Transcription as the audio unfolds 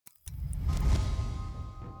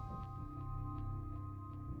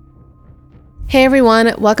Hey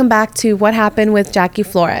everyone, welcome back to What Happened with Jackie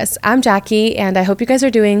Flores. I'm Jackie and I hope you guys are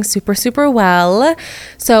doing super well.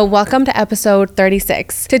 So welcome to episode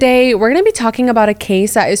 36. Today we're going to be talking about a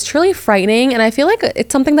case that is truly frightening, and I feel like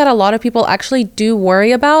it's something that a lot of people actually do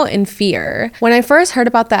worry about and fear. When I first heard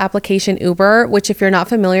about the application Uber, which if you're not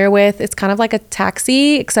familiar with, it's kind of like a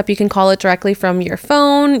taxi, except you can call it directly from your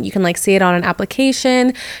phone. You can see it on an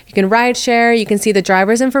application, you can ride share, you can see the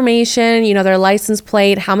driver's information, their license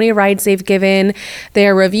plate, how many rides they've given,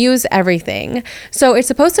 their reviews, everything. So it's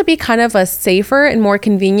supposed to be kind of a safer and more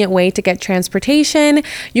convenient way to get transportation.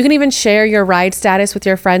 You can even share your ride status with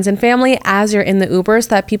your friends and family as you're in the Uber so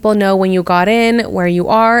that people know when you got in, where you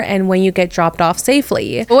are, and when you get dropped off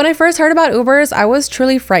safely. But when I first heard about Ubers, I was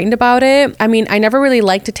truly frightened about it. I mean, I never really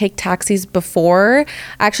liked to take taxis before.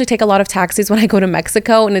 I actually take a lot of taxis when I go to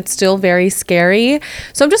Mexico, and it's still very scary.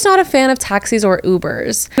 So I'm just not a fan of taxis or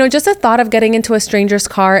Ubers. Just the thought of getting into a stranger's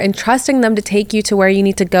car and trusting them to take you to where you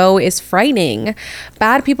need to go is frightening.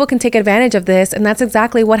 Bad people can take advantage of this, and that's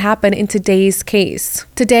exactly what happened in today's case.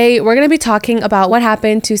 Today, we're going to be talking about what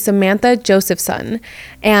happened to Samantha Josephson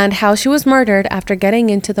and how she was murdered after getting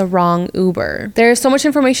into the wrong Uber. There's so much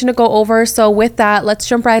information to go over, so with that, let's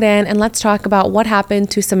jump right in and let's talk about what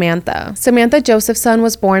happened to Samantha. Samantha Josephson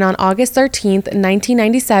was born on August 13th,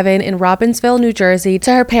 1997 in Robbinsville, New Jersey,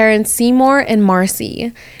 to her parents Seymour and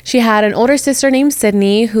Marcy. She had an older sister named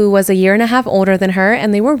Sydney, who was a year and a half older than her,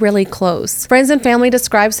 and they were really close. Friends and family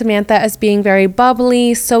described Samantha as being very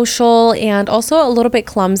bubbly, social, and also a little bit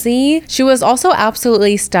clumsy. She was also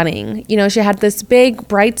absolutely stunning. She had this big,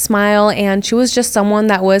 bright smile, and she was just someone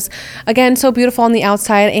that was, again, so beautiful on the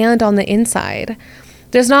outside and on the inside.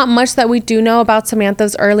 There's not much that we do know about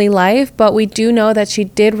Samantha's early life, but we do know that she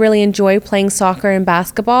did really enjoy playing soccer and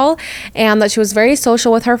basketball, and that she was very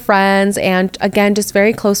social with her friends and, again, just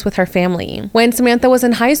very close with her family. When Samantha was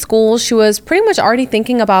in high school, she was pretty much already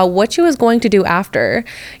thinking about what she was going to do after.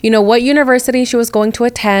 What university she was going to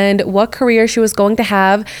attend, what career she was going to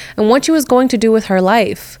have, and what she was going to do with her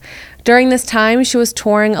life. During this time, she was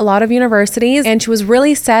touring a lot of universities, and she was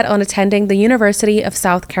really set on attending the University of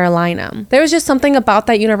South Carolina. There was just something about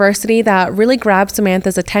that university that really grabbed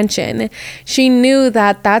Samantha's attention. She knew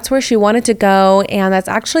that that's where she wanted to go, and that's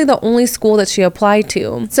actually the only school that she applied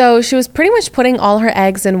to. So she was pretty much putting all her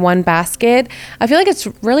eggs in one basket. I feel like it's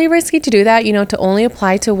really risky to do that, to only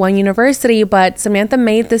apply to one university, but Samantha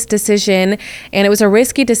made this decision, and it was a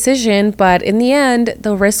risky decision, but in the end,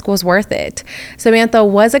 the risk was worth it. Samantha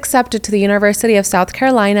was accepted to the University of South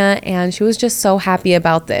Carolina, and she was just so happy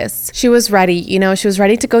about this. She was ready, she was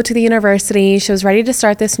ready to go to the university. She was ready to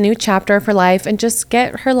start this new chapter of her life and just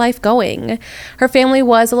get her life going. Her family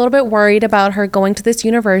was a little bit worried about her going to this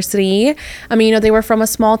university. I mean, they were from a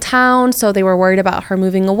small town, so they were worried about her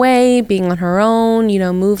moving away, being on her own,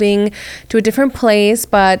 moving to a different place,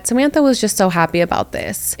 but Samantha was just so happy about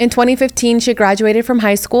this. In 2015, she graduated from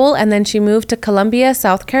high school, and then she moved to Columbia,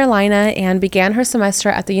 South Carolina, and began her semester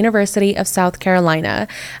at the University of South Carolina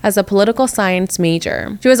as a political science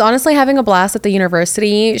major. She was honestly having a blast at the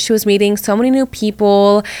university. She was meeting so many new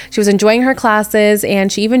people. She was enjoying her classes,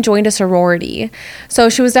 and she even joined a sorority. So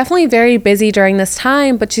she was definitely very busy during this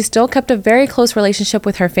time, but she still kept a very close relationship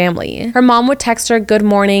with her family. Her mom would text her good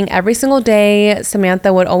morning every single day.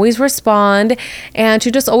 Samantha would always respond, and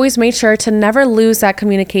she just always made sure to never lose that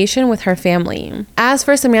communication with her family. As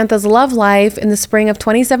for Samantha's love life, in the spring of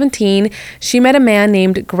 2017, she met a man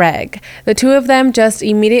named Greg. The two of them just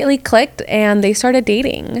immediately clicked, and they started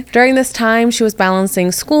dating. During this time, she was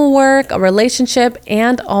balancing schoolwork, a relationship,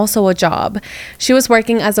 and also a job. She was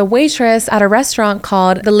working as a waitress at a restaurant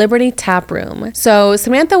called the Liberty Tap Room. So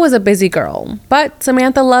Samantha was a busy girl, but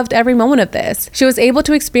Samantha loved every moment of this. She was able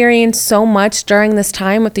to experience so much during this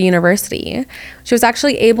time at the university. She was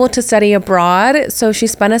actually able to study abroad, so she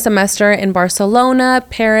spent a semester in Barcelona,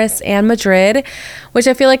 Paris, and Madrid, which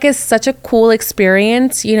I feel like is such a cool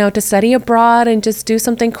experience, to study abroad and just do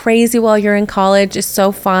something crazy while you're in college is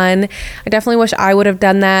so fun. I definitely wish I would have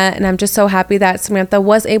done that, and I'm just so happy that Samantha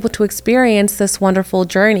was able to experience this wonderful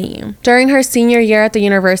journey. During her senior year at the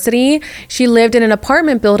university, she lived in an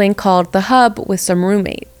apartment building called The Hub with some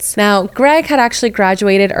roommates. Now, Greg had actually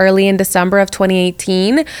graduated early in December of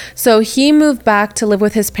 2018, so he moved back to live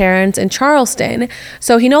with his parents in Charleston.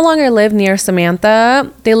 So he no longer lived near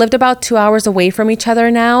Samantha. They lived about 2 hours away from each other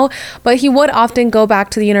now, but he would often go back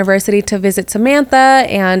to the university to visit Samantha,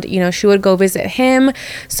 and she would go visit him.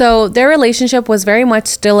 So their relationship was very much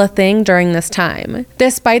still a thing during this time.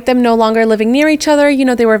 Despite them no longer living near each other,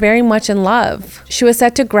 they were very much in love. She was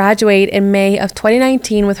set to graduate in May of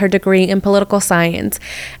 2019 with her degree in political science,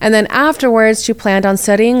 and then afterwards she planned on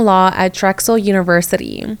studying law at Drexel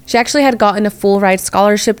University. She actually had gotten a full ride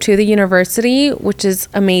scholarship to the university, which is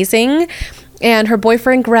amazing. And her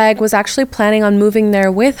boyfriend Greg was actually planning on moving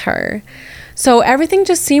there with her. So everything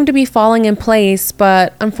just seemed to be falling in place,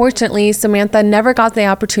 but unfortunately, Samantha never got the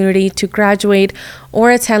opportunity to graduate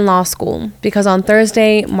or attend law school because on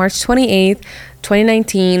Thursday, March 28th,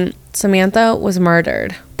 2019, Samantha was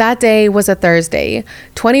murdered. That day was a Thursday.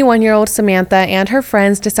 21-year-old Samantha and her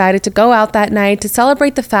friends decided to go out that night to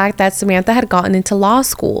celebrate the fact that Samantha had gotten into law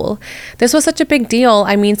school. This was such a big deal.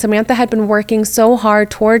 I mean, Samantha had been working so hard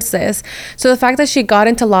towards this. So the fact that she got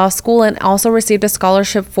into law school and also received a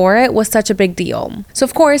scholarship for it was such a big deal. So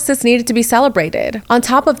of course, this needed to be celebrated. On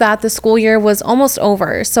top of that, the school year was almost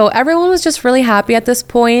over. So everyone was just really happy at this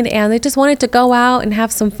point and they just wanted to go out and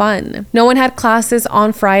have some fun. No one had classes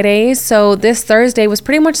on Friday, so this Thursday was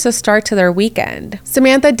pretty much the start to their weekend.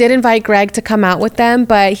 Samantha did invite Greg to come out with them,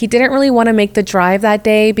 but he didn't really want to make the drive that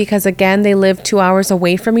day because again, they lived 2 hours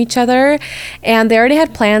away from each other and they already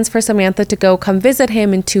had plans for Samantha to go come visit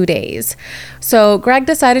him in 2 days. So Greg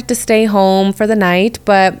decided to stay home for the night,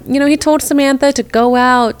 but he told Samantha to go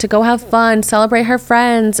out, to go have fun, celebrate her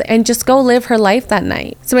friends, and just go live her life that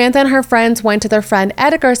night. Samantha and her friends went to their friend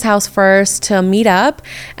Edgar's house first to meet up,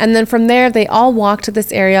 and then from there they all walked to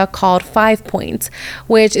this area called 5 Points,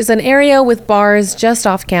 which is an area with bars just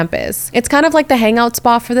off campus. It's kind of like the hangout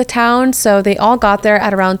spot for the town, so they all got there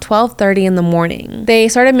at around 12:30 in the morning. They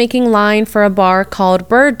started making line for a bar called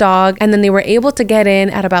Bird Dog, and then they were able to get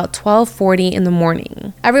in at about 12:40 in the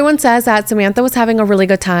morning. Everyone says that Samantha was having a really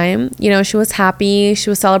good time. She was happy, she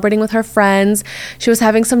was celebrating with her friends, she was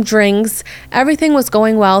having some drinks. Everything was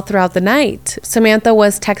going well throughout the night. Samantha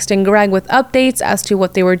was texting Greg with updates as to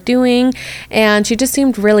what they were doing, and she just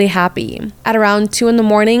seemed really happy. At around 2 in the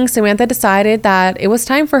morning, Samantha decided that it was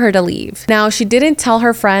time for her to leave. Now, she didn't tell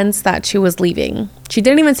her friends that she was leaving. She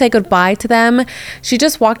didn't even say goodbye to them. She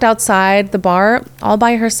just walked outside the bar all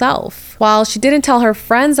by herself. While she didn't tell her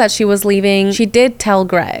friends that she was leaving, she did tell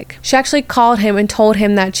Greg. She actually called him and told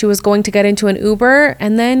him that she was going to get into an Uber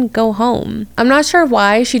and then go home. I'm not sure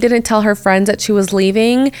why she didn't tell her friends that she was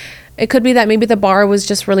leaving. It could be that maybe the bar was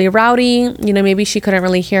just really rowdy. Maybe she couldn't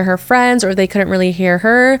really hear her friends or they couldn't really hear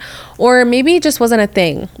her. Or maybe it just wasn't a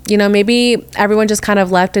thing. Maybe everyone just kind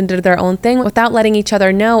of left and did their own thing without letting each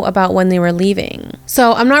other know about when they were leaving.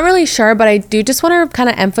 So I'm not really sure, but I do just want to kind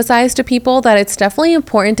of emphasize to people that it's definitely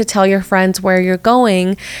important to tell your friends where you're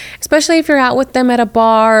going, especially if you're out with them at a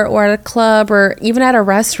bar or at a club or even at a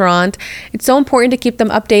restaurant. It's so important to keep them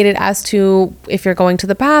updated as to if you're going to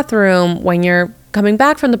the bathroom, when you're coming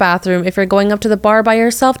back from the bathroom, if you're going up to the bar by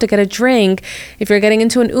yourself to get a drink, if you're getting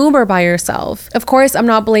into an Uber by yourself. Of course, I'm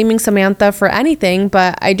not blaming Samantha for anything,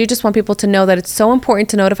 but I do just want people to know that it's so important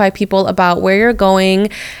to notify people about where you're going,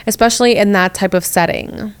 especially in that type of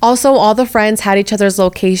setting. Also, all the friends had each other's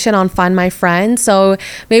location on Find My Friend, so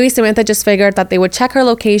maybe Samantha just figured that they would check her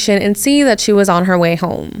location and see that she was on her way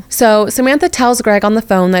home. So Samantha tells Greg on the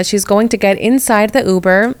phone that she's going to get inside the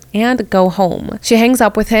Uber and go home. She hangs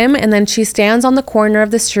up with him and then she stands on the corner of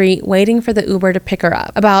the street waiting for the Uber to pick her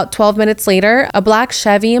up. About 12 minutes later, a black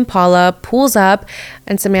Chevy Impala pulls up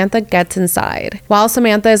and Samantha gets inside. While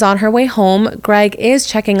Samantha is on her way home, Greg is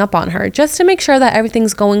checking up on her just to make sure that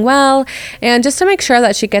everything's going well and just to make sure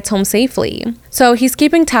that she gets home safely. So he's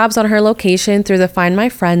keeping tabs on her location through the Find My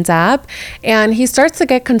Friends app, and he starts to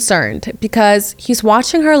get concerned because he's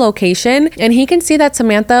watching her location and he can see that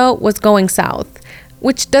Samantha was going south,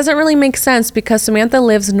 which doesn't really make sense because Samantha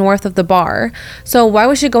lives north of the bar. So why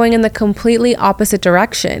was she going in the completely opposite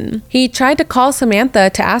direction? He tried to call Samantha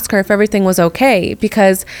to ask her if everything was okay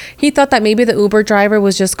because he thought that maybe the Uber driver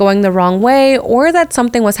was just going the wrong way or that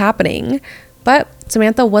something was happening. But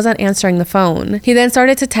Samantha wasn't answering the phone. He then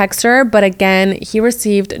started to text her, but again, he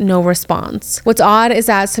received no response. What's odd is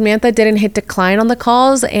that Samantha didn't hit decline on the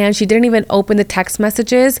calls and she didn't even open the text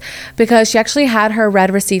messages because she actually had her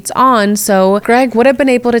read receipts on, so Greg would have been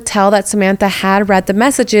able to tell that Samantha had read the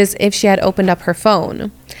messages if she had opened up her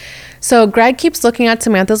phone. So Greg keeps looking at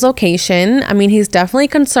Samantha's location. I mean, he's definitely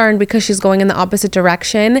concerned because she's going in the opposite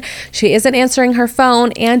direction. She isn't answering her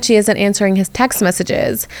phone and she isn't answering his text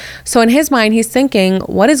messages. So in his mind, he's thinking,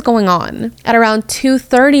 what is going on? At around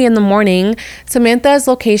 2:30 in the morning, Samantha's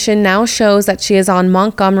location now shows that she is on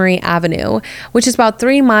Montgomery Avenue, which is about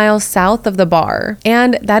 3 miles south of the bar.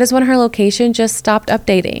 And that is when her location just stopped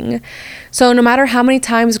updating. So no matter how many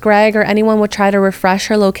times Greg or anyone would try to refresh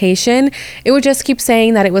her location, it would just keep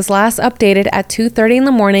saying that it was last updated at 2:30 in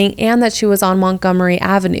the morning and that she was on Montgomery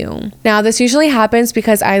Avenue. Now, this usually happens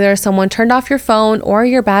because either someone turned off your phone or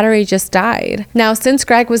your battery just died. Now, since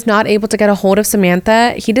Greg was not able to get a hold of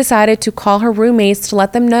Samantha, he decided to call her roommates to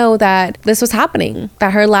let them know that this was happening,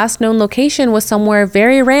 that her last known location was somewhere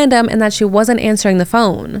very random and that she wasn't answering the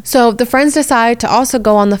phone. So the friends decide to also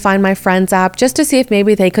go on the Find My Friends app just to see if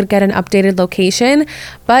maybe they could get an updated location,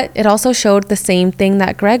 but it also showed the same thing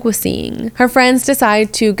that Greg was seeing. Her friends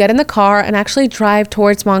decide to get in the car and actually drive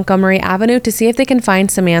towards Montgomery Avenue to see if they can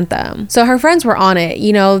find Samantha. So her friends were on it,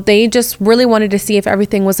 they just really wanted to see if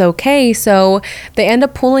everything was okay, so they end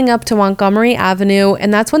up pulling up to Montgomery Avenue,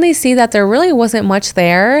 and that's when they see that there really wasn't much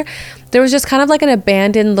there. There was just kind of like an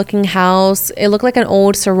abandoned looking house. It looked like an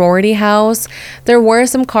old sorority house. There were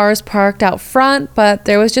some cars parked out front, but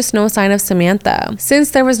there was just no sign of Samantha.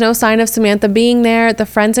 Since there was no sign of Samantha being there, the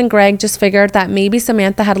friends and Greg just figured that maybe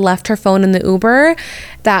Samantha had left her phone in the Uber,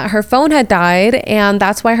 that her phone had died, and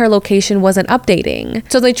that's why her location wasn't updating.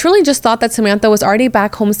 So they truly just thought that Samantha was already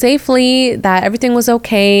back home safely, that everything was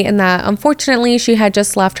okay, and that unfortunately she had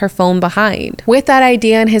just left her phone behind. With that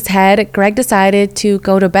idea in his head, Greg decided to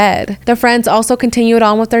go to bed. The friends also continued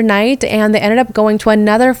on with their night, and they ended up going to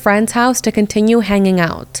another friend's house to continue hanging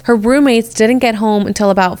out. Her roommates didn't get home until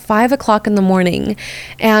about 5 o'clock in the morning,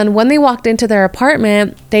 and when they walked into their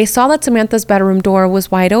apartment, they saw that Samantha's bedroom door was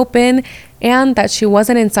wide open and that she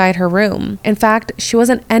wasn't inside her room. In fact, she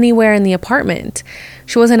wasn't anywhere in the apartment.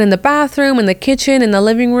 She wasn't in the bathroom, in the kitchen, in the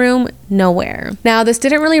living room, nowhere. Now, this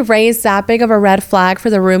didn't really raise that big of a red flag for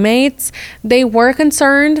the roommates. They were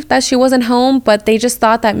concerned that she wasn't home, but they just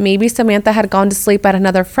thought that maybe Samantha had gone to sleep at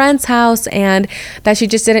another friend's house and that she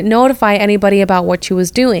just didn't notify anybody about what she was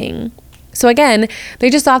doing. So again, they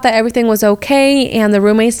just thought that everything was okay, and the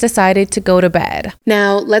roommates decided to go to bed.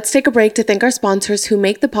 Now, let's take a break to thank our sponsors who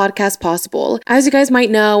make the podcast possible. As you guys might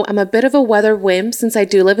know, I'm a bit of a weather wimp since I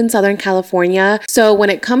do live in Southern California, so when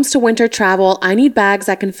it comes to winter travel, I need bags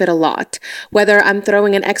that can fit a lot. Whether I'm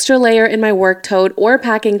throwing an extra layer in my work tote or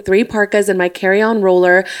packing 3 parkas in my carry-on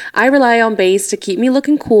roller, I rely on Base to keep me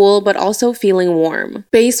looking cool but also feeling warm.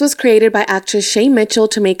 Base was created by actress Shay Mitchell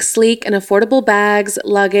to make sleek and affordable bags,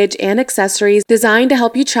 luggage, and accessories designed to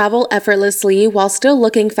help you travel effortlessly while still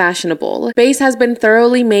looking fashionable. Base has been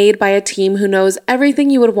thoroughly made by a team who knows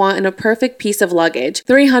everything you would want in a perfect piece of luggage.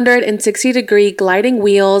 360-degree gliding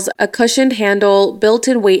wheels, a cushioned handle,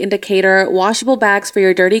 built-in weight indicator, washable bags for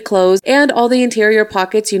your dirty clothes, and all the interior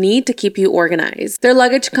pockets you need to keep you organized. Their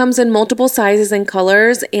luggage comes in multiple sizes and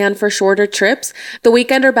colors, and for shorter trips, the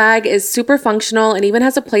Weekender bag is super functional and even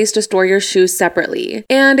has a place to store your shoes separately.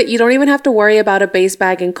 And you don't even have to worry about a Base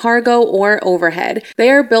bag in cargo or overhead. They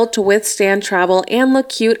are built to withstand travel and look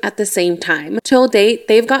cute at the same time. Till date,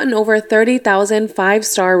 they've gotten over 30,000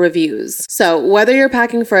 5-star reviews. So whether you're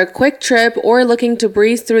packing for a quick trip or looking to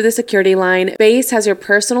breeze through the security line, Base has your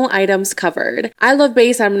personal items covered. I love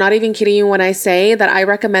Base. I'm not even kidding you when I say that I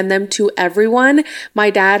recommend them to everyone. My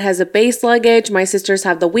dad has a Base luggage, my sisters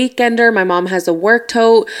have the Weekender, my mom has a work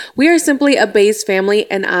tote. We are simply a Base family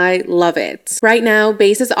and I love it. Right now,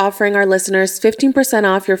 Base is offering our listeners 15%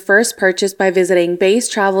 off your first purchase by visiting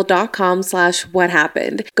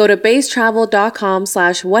basetravel.com/whathappened. Go to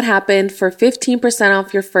basetravel.com/whathappened for 15%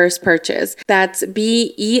 off your first purchase. That's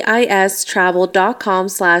BEIS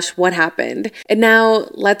travel.com/whathappened. And now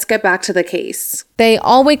let's get back to the case. They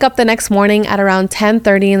all wake up the next morning at around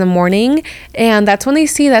 10:30 in the morning, and that's when they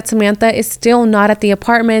see that Samantha is still not at the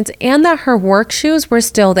apartment and that her work shoes were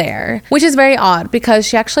still there, which is very odd because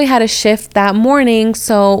she actually had a shift that morning,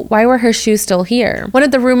 so why were her shoes still here? One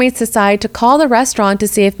of the roommates decide to call the restaurant to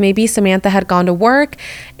see if maybe Samantha had gone to work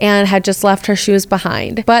and had just left her shoes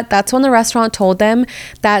behind. But that's when the restaurant told them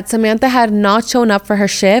that Samantha had not shown up for her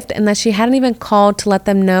shift and that she hadn't even called to let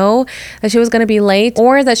them know that she was going to be late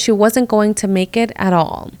or that she wasn't going to make it at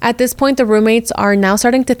all. At this point, the roommates are now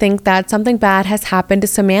starting to think that something bad has happened to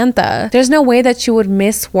Samantha. There's no way that she would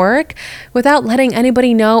miss work without letting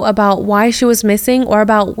anybody know about why she was missing or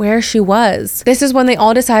about where she was. This is when they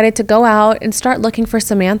all decided to go out and start looking for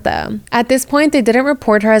Samantha. At this point, they didn't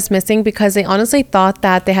report her as missing because they honestly thought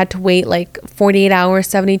that they had to wait like 48 hours,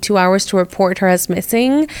 72 hours to report her as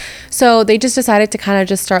missing. So they just decided to kind of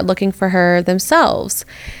just start looking for her themselves.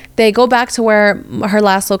 They go back to where her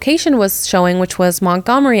last location was showing, which was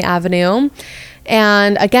Montgomery Avenue.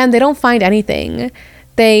 And again, they don't find anything.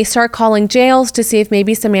 They start calling jails to see if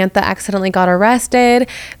maybe Samantha accidentally got arrested.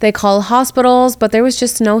 They call hospitals, but there was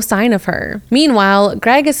just no sign of her. Meanwhile,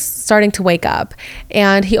 Greg is starting to wake up,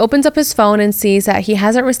 and he opens up his phone and sees that he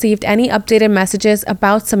hasn't received any updated messages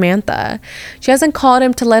about Samantha. She hasn't called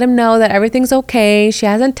him to let him know that everything's okay. She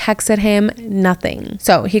hasn't texted him, nothing.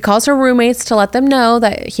 So he calls her roommates to let them know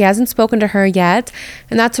that he hasn't spoken to her yet,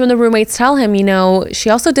 and that's when the roommates tell him, she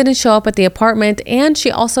also didn't show up at the apartment, and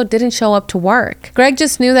she also didn't show up to work. Greg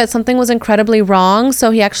just knew that something was incredibly wrong,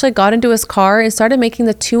 so he actually got into his car and started making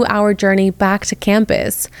the 2-hour journey back to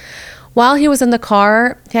campus. While he was in the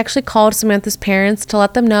car, he actually called Samantha's parents to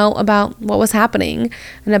let them know about what was happening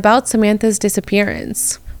and about Samantha's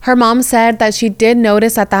disappearance. Her mom said that she did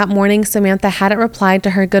notice that morning Samantha hadn't replied to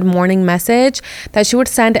her good morning message that she would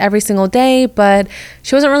send every single day, but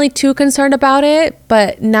she wasn't really too concerned about it.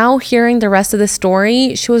 But now hearing the rest of the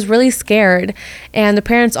story, she was really scared. And the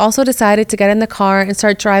parents also decided to get in the car and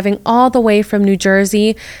start driving all the way from New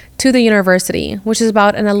Jersey to the university, which is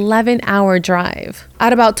about an 11-hour drive.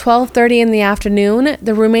 At about 12:30 in the afternoon,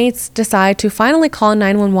 the roommates decide to finally call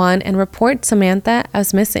 911 and report Samantha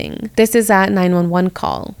as missing. This is that 911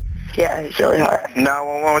 call. Yeah, it's really hard.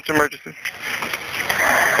 911, what's your emergency?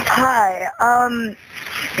 Hi,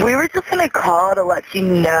 we were just gonna call to let you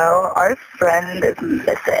know our friend is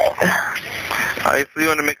missing. So you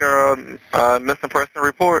want to make a missing person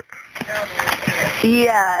report?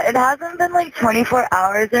 Yeah, it hasn't been like 24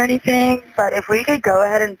 hours or anything, but if we could go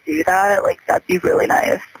ahead and do that, that'd be really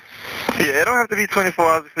nice. Yeah, it don't have to be 24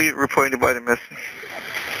 hours if we report anybody missing.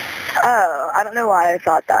 Oh, I don't know why I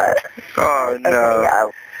thought that. Oh, no.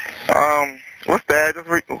 Okay, yeah. What's the address?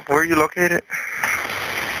 Where are you located?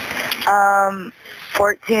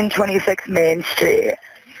 1426 Main Street.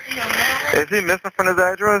 Is he missing from his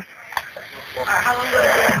address?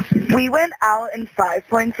 We went out in 5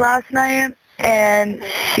 Points last night, and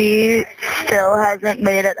she still hasn't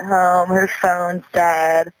made it home. Her phone's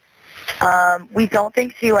dead. We don't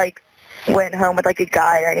think she, went home with, a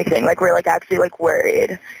guy or anything. We're, actually,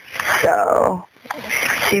 worried. So,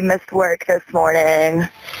 she missed work this morning.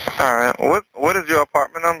 All right. What is your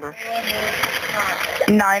apartment number?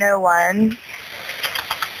 901.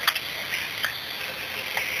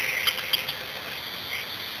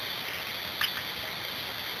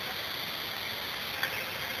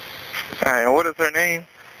 All right. And what is her name?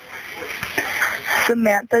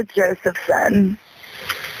 Samantha Josephson.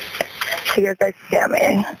 She goes by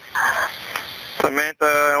Sammy.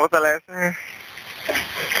 Samantha, and what's her last name?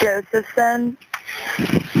 Josephson.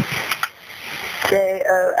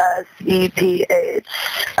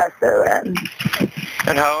 Josephson.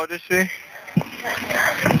 And how old is she?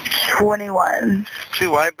 21. She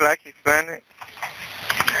white, black, Hispanic?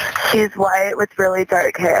 She's white with really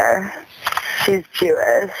dark hair. She's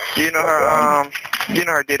Jewish. Do you know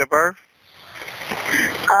her date of birth?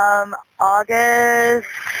 August,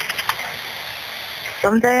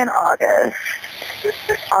 someday in August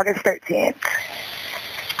 13th.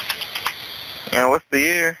 And what's the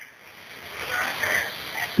year?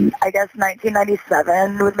 I guess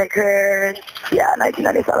 1997 would make her,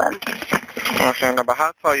 1997. Okay, but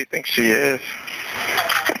how tall you think she is?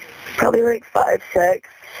 Probably 5'6",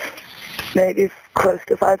 maybe close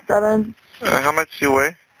to 5'7". How much she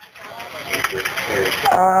weigh?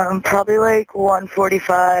 Probably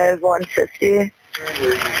 145, 150.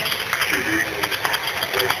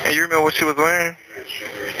 And you remember what she was wearing?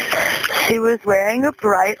 She was wearing a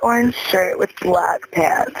bright orange shirt with black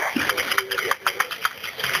pants.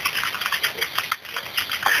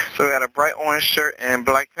 So we got a bright orange shirt and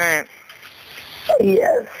black pants?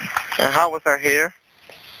 Yes. And how was her hair?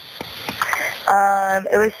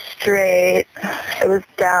 It was straight. It was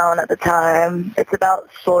down at the time. It's about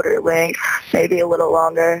shoulder length, maybe a little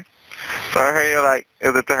longer. So her hair,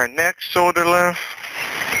 is it to her neck, shoulder length?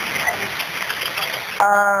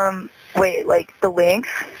 Wait, the length?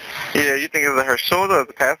 Yeah, you think it's her shoulder or is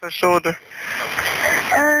it past her shoulder?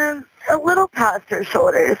 A little past her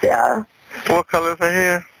shoulders, yeah. What color is her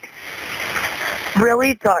hair?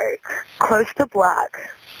 Really dark, close to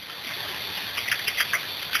black.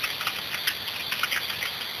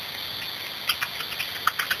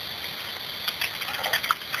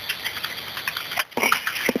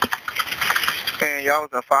 And y'all was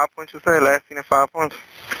in 5 Points, you said? Last seen in 5 Points?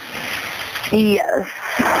 Yes.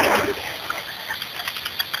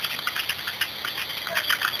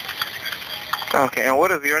 Okay, and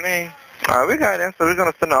what is your name? Alright, we got it. So we're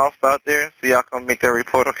going to send an officer out there so y'all can make that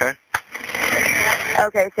report, okay?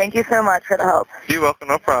 Okay, thank you so much for the help. You're welcome,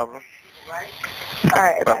 no problem. All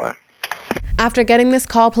right, bye. Bye-bye. After getting this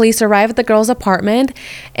call, police arrive at the girl's apartment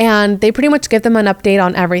and they pretty much give them an update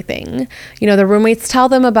on everything. The roommates tell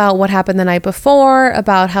them about what happened the night before,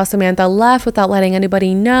 about how Samantha left without letting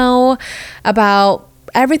anybody know, about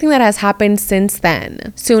everything that has happened since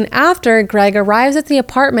then. Soon after, Greg arrives at the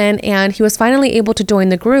apartment and he was finally able to join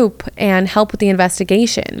the group and help with the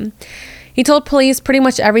investigation. He told police pretty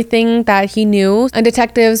much everything that he knew, and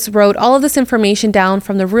detectives wrote all of this information down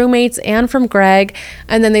from the roommates and from Greg,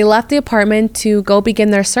 and then they left the apartment to go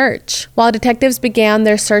begin their search. While detectives began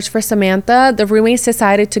their search for Samantha, the roommates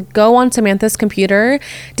decided to go on Samantha's computer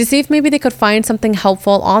to see if maybe they could find something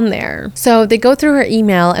helpful on there. So they go through her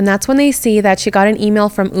email, and that's when they see that she got an email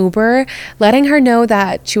from Uber letting her know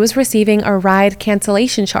that she was receiving a ride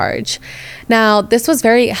cancellation charge. Now, this was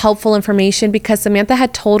very helpful information because Samantha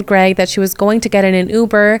had told Greg that she was going to get in an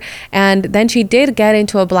Uber, and then she did get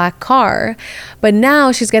into a black car. But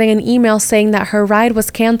now she's getting an email saying that her ride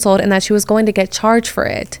was canceled and that she was going to get charged for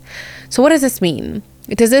it. So what does this mean?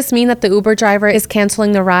 Does this mean that the Uber driver is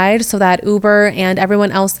canceling the ride so that Uber and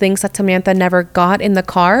everyone else thinks that Samantha never got in the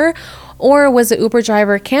car? Or was the Uber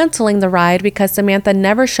driver canceling the ride because Samantha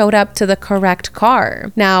never showed up to the correct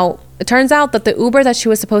car? Now, it turns out that the Uber that she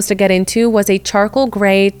was supposed to get into was a charcoal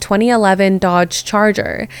gray 2011 Dodge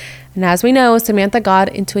Charger. And as we know, Samantha got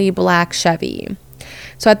into a black Chevy.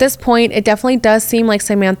 So at this point, it definitely does seem like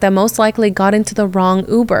Samantha most likely got into the wrong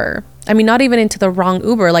Uber. I mean, not even into the wrong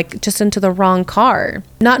Uber, like just into the wrong car.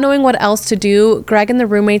 Not knowing what else to do, Greg and the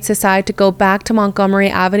roommates decide to go back to Montgomery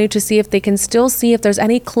Avenue to see if they can still see if there's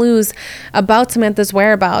any clues about Samantha's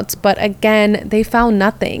whereabouts. But again, they found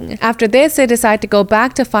nothing. After this, they decide to go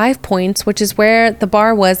back to 5 Points, which is where the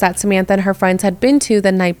bar was that Samantha and her friends had been to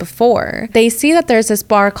the night before. They see that there's this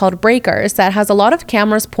bar called Breakers that has a lot of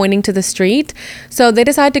cameras pointing to the street. So they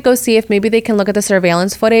decide to go see if maybe they can look at the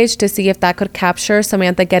surveillance footage to see if that could capture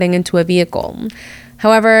Samantha getting into a vehicle.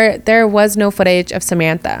 However, there was no footage of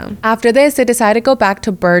Samantha. After this, they decided to go back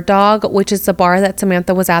to Bird Dog, which is the bar that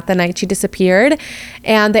Samantha was at the night she disappeared,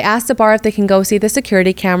 and they asked the bar if they can go see the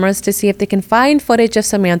security cameras to see if they can find footage of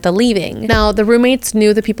Samantha leaving. Now, the roommates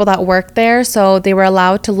knew the people that worked there, so they were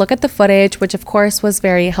allowed to look at the footage, which of course was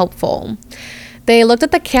very helpful. They looked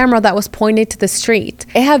at the camera that was pointed to the street.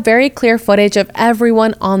 It had very clear footage of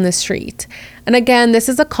everyone on the street. And again, this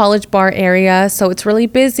is a college bar area, so it's really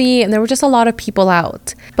busy and there were just a lot of people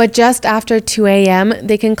out. But just after 2 a.m.,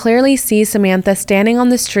 they can clearly see Samantha standing on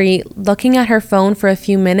the street, looking at her phone for a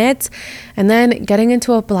few minutes, and then getting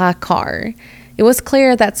into a black car. It was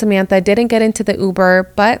clear that Samantha didn't get into the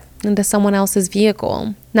Uber, but into someone else's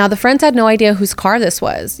vehicle. Now, the friends had no idea whose car this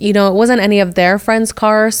was. It wasn't any of their friends'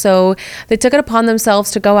 cars, so they took it upon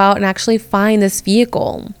themselves to go out and actually find this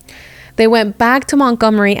vehicle. They went back to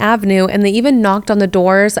Montgomery Avenue and they even knocked on the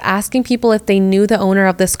doors asking people if they knew the owner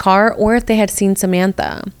of this car or if they had seen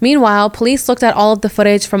Samantha. Meanwhile, police looked at all of the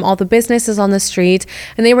footage from all the businesses on the street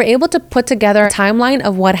and they were able to put together a timeline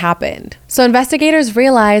of what happened. So investigators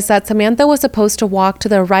realized that Samantha was supposed to walk to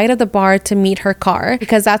the right of the bar to meet her car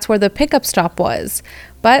because that's where the pickup stop was.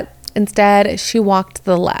 But instead, she walked to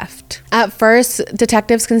the left. At first,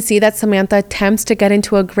 detectives can see that Samantha attempts to get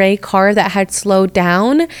into a gray car that had slowed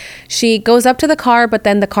down. She goes up to the car, but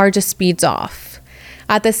then the car just speeds off.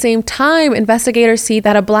 At the same time, investigators see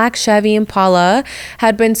that a black Chevy Impala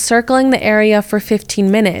had been circling the area for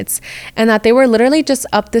 15 minutes and that they were literally just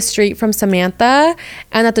up the street from Samantha,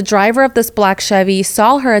 and that the driver of this black Chevy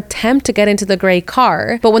saw her attempt to get into the gray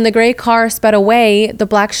car. But when the gray car sped away, the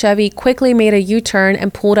black Chevy quickly made a U-turn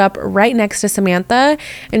and pulled up right next to Samantha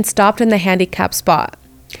and stopped in the handicap spot.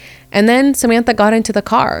 And then Samantha got into the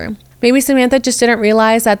car. Maybe Samantha just didn't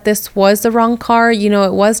realize that this was the wrong car.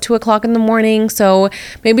 It was 2 o'clock in the morning, so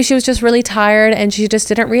maybe she was just really tired and she just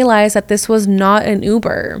didn't realize that this was not an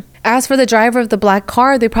Uber. As for the driver of the black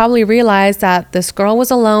car, they probably realized that this girl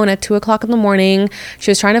was alone at 2 o'clock in the morning.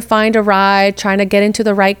 She was trying to find a ride, trying to get into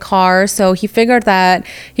the right car. So he figured that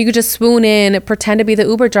he could just swoon in, pretend to be the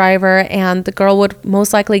Uber driver, and the girl would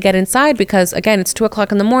most likely get inside because, again, it's 2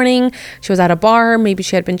 o'clock in the morning. She was at a bar. Maybe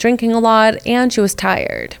she had been drinking a lot and she was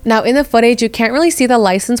tired. Now, in the footage, you can't really see the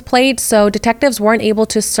license plate, so detectives weren't able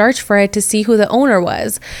to search for it to see who the owner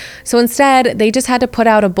was. So instead, they just had to put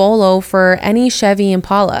out a bolo for any Chevy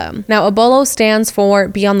Impala. Now, a bolo stands for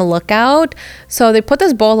be on the lookout. So they put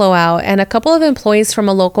this bolo out, and a couple of employees from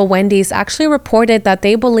a local Wendy's actually reported that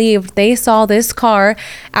they believed they saw this car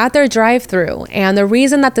at their drive-thru. And the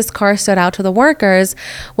reason that this car stood out to the workers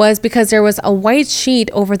was because there was a white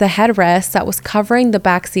sheet over the headrest that was covering the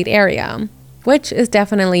backseat area, which is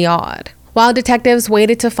definitely odd. While detectives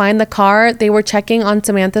waited to find the car, they were checking on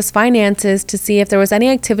Samantha's finances to see if there was any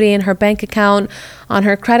activity in her bank account, on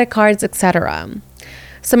her credit cards, etc.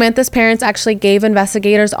 Samantha's parents actually gave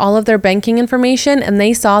investigators all of their banking information, and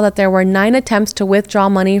they saw that there were 9 attempts to withdraw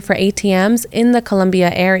money for ATMs in the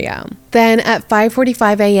Columbia area. Then at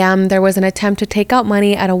 5:45 a.m., there was an attempt to take out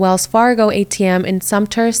money at a Wells Fargo ATM in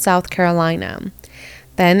Sumter, South Carolina.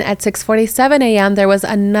 Then at 6:47 a.m., there was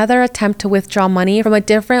another attempt to withdraw money from a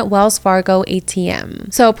different Wells Fargo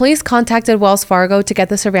ATM. So police contacted Wells Fargo to get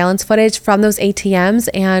the surveillance footage from those ATMs,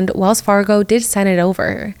 and Wells Fargo did send it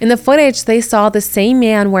over. In the footage, they saw the same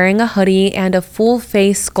man wearing a hoodie and a full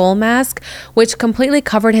face skull mask, which completely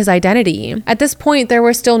covered his identity. At this point, there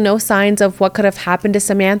were still no signs of what could have happened to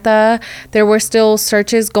Samantha. There were still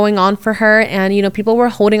searches going on for her, and people were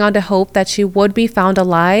holding on to hope that she would be found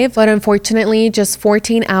alive. But unfortunately, just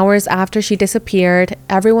 14 hours after she disappeared,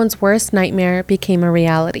 everyone's worst nightmare became a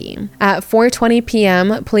reality. At 4:20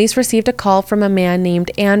 p.m., police received a call from a man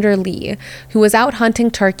named Andrew Lee, who was out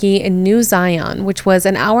hunting turkey in New Zion, which was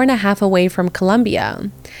an hour and a half away from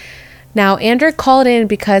Columbia. Now, Andrew called in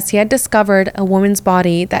because he had discovered a woman's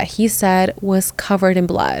body that he said was covered in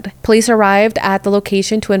blood. Police arrived at the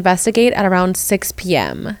location to investigate at around 6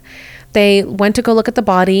 p.m. They went to go look at the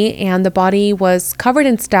body, and the body was covered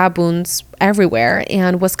in stab wounds everywhere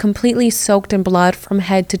and was completely soaked in blood from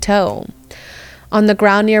head to toe. On the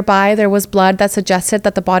ground nearby, there was blood that suggested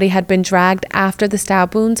that the body had been dragged after the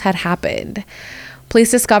stab wounds had happened.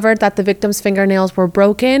 Police discovered that the victim's fingernails were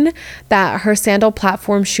broken, that her sandal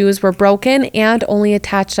platform shoes were broken and only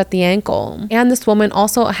attached at the ankle. And this woman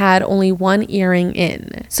also had only one earring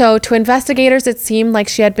in. So to investigators, it seemed like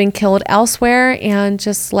she had been killed elsewhere and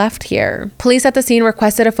just left here. Police at the scene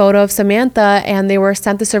requested a photo of Samantha, and they were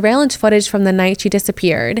sent the surveillance footage from the night she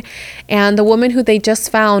disappeared. And the woman who they just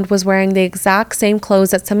found was wearing the exact same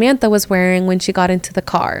clothes that Samantha was wearing when she got into the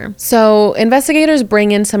car. So investigators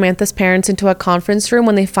bring in Samantha's parents into a conference room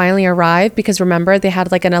when they finally arrive, because remember, they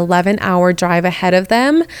had like an 11-hour drive ahead of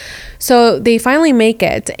them. So they finally make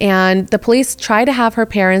it, and the police try to have her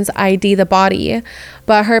parents ID the body,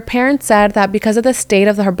 but her parents said that because of the state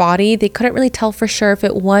of her body, they couldn't really tell for sure if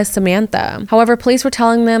it was Samantha. However, police were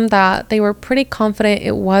telling them that they were pretty confident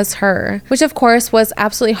it was her, which of course was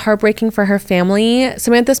absolutely heartbreaking for her family.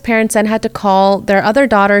 Samantha's parents then had to call their other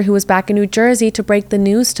daughter, who was back in New Jersey, to break the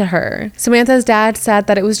news to her. Samantha's dad said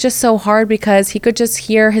that it was just so hard because he could just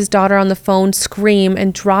hear his daughter on the phone scream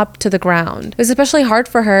and drop to the ground. It was especially hard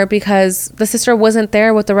for her because the sister wasn't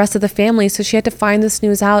there with the rest of the family, so she had to find this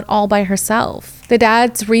news out all by herself. The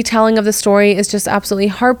dad's retelling of the story is just absolutely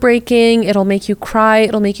heartbreaking. It'll make you cry.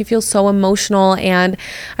 It'll make you feel so emotional. And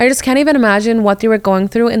I just can't even imagine what they were going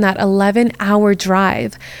through in that 11-hour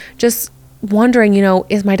drive. Just wondering,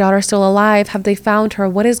 is my daughter still alive? Have they found her?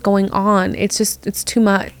 What is going on? It's too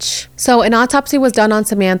much. So an autopsy was done on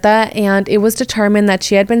Samantha, and it was determined that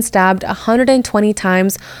she had been stabbed 120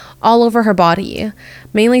 times all over her body,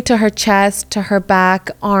 mainly to her chest, to her back,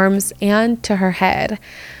 arms, and to her head.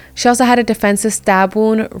 She also had a defensive stab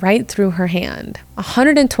wound right through her hand.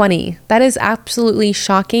 120. That is absolutely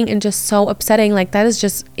shocking and just so upsetting. Like, that is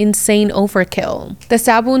just insane overkill. The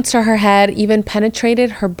stab wounds to her head even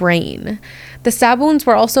penetrated her brain. The stab wounds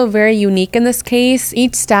were also very unique in this case.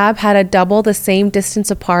 Each stab had a double the same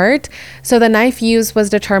distance apart, so the knife used was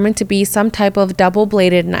determined to be some type of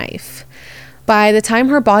double-bladed knife. By the time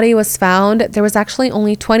her body was found, there was actually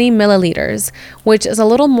only 20 milliliters, which is a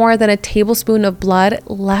little more than a tablespoon of blood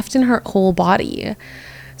left in her whole body.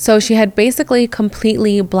 So she had basically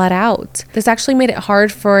completely bled out. This actually made it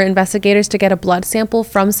hard for investigators to get a blood sample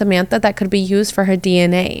from Samantha that could be used for her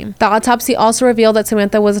DNA. The autopsy also revealed that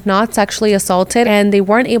Samantha was not sexually assaulted, and they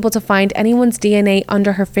weren't able to find anyone's DNA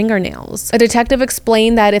under her fingernails. A detective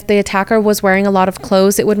explained that if the attacker was wearing a lot of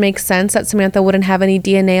clothes, it would make sense that Samantha wouldn't have any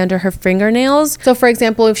DNA under her fingernails. So for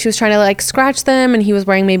example, if she was trying to scratch them and he was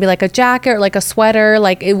wearing maybe a jacket or a sweater,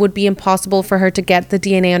 it would be impossible for her to get the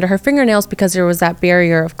DNA under her fingernails because there was that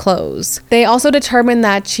barrier of clothes. They also determined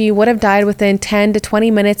that she would have died within 10 to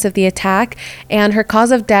 20 minutes of the attack, and her cause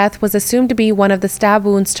of death was assumed to be one of the stab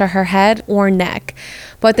wounds to her head or neck,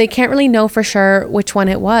 but they can't really know for sure which one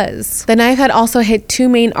it was. The knife had also hit 2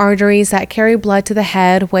 main arteries that carry blood to the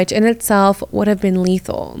head, which in itself would have been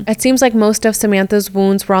lethal. It seems like most of Samantha's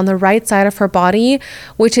wounds were on the right side of her body,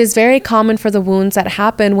 which is very common for the wounds that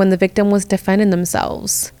happened when the victim was defending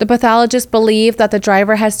themselves. The pathologist believed that the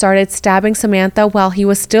driver had started stabbing Samantha while he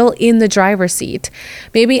was still in the driver's seat,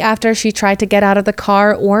 maybe after she tried to get out of the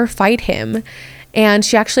car or fight him. And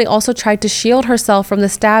she actually also tried to shield herself from the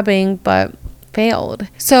stabbing, but failed.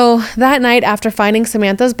 So that night, after finding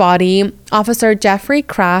Samantha's body, Officer Jeffrey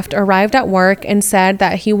Kraft arrived at work and said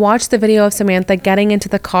that he watched the video of Samantha getting into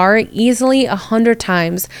the car easily 100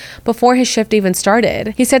 times before his shift even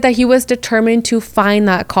started. He said that he was determined to find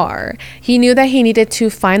that car. He knew that he needed to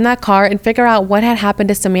find that car and figure out what had happened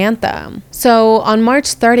to Samantha. So on March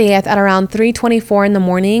 30th at around 3:24 in the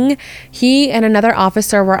morning, he and another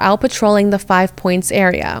officer were out patrolling the 5 Points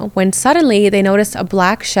area when suddenly they noticed a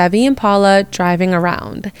black Chevy Impala driving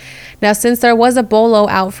around. Now, since there was a bolo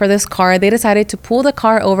out for this car, they decided to pull the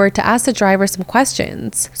car over to ask the driver some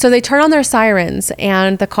questions. So they turn on their sirens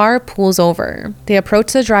and the car pulls over. They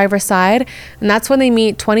approach the driver's side, and that's when they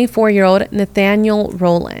meet 24-year-old Nathaniel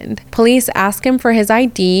Rowland. Police ask him for his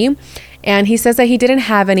ID, and he says that he didn't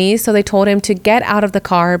have any, so they told him to get out of the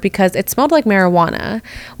car because it smelled like marijuana,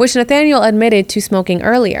 which Nathaniel admitted to smoking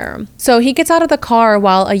earlier. So he gets out of the car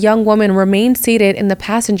while a young woman remained seated in the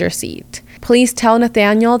passenger seat. Police tell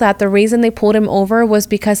Nathaniel that the reason they pulled him over was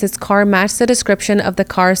because his car matched the description of the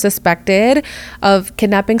car suspected of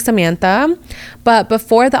kidnapping Samantha. But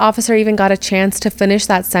before the officer even got a chance to finish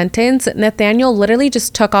that sentence, Nathaniel literally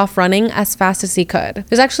just took off running as fast as he could.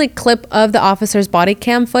 There's actually a clip of the officer's body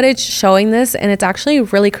cam footage showing this, and it's actually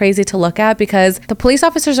really crazy to look at because the police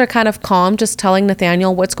officers are kind of calm, just telling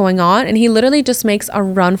Nathaniel what's going on, and he literally just makes a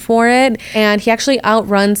run for it, and he actually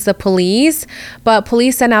outruns the police. But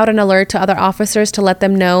police sent out an alert to other officers to let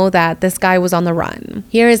them know that this guy was on the run.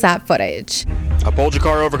 Here is that footage. I pulled your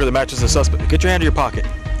car over because it matches the suspect. Get your hand in your pocket.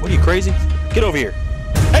 What are you, crazy? Get over here.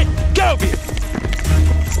 Hey, get over here.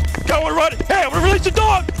 Go and run. Hey, I'm gonna release the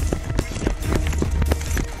dog.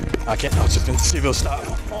 I can't. I was just gonna see if he'll stop.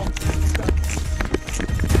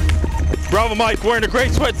 Bravo Mike wearing a gray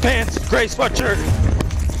sweatpants, gray sweatshirt.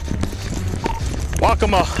 Walk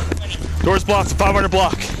him up. Doors blocked, 500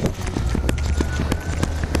 block.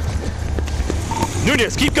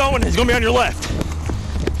 Nunez, keep going. He's gonna be on your left.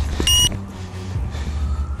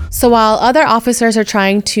 So while other officers are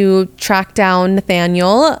trying to track down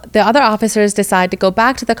Nathaniel, the other officers decide to go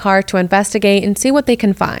back to the car to investigate and see what they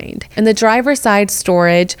can find. In the driver's side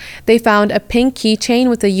storage, they found a pink keychain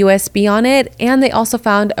with a USB on it, and they also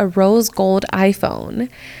found a rose gold iPhone.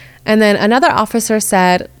 And then another officer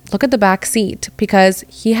said, look at the back seat, because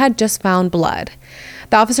he had just found blood.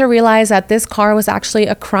 The officer realized that this car was actually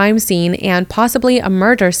a crime scene and possibly a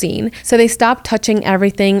murder scene, so they stopped touching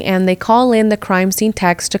everything and they call in the crime scene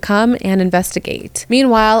techs to come and investigate.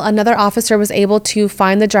 Meanwhile, another officer was able to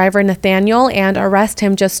find the driver Nathaniel and arrest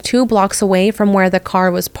him just 2 blocks away from where the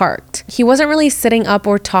car was parked. He wasn't really sitting up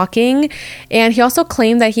or talking, and he also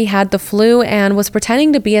claimed that he had the flu and was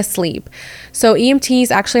pretending to be asleep. So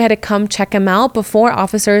EMTs actually had to come check him out before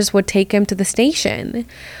officers would take him to the station.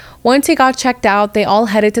 Once he got checked out, they all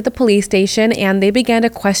headed to the police station and they began to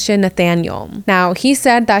question Nathaniel. Now, he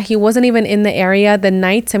said that he wasn't even in the area the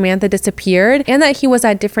night Samantha disappeared and that he was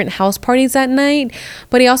at different house parties that night,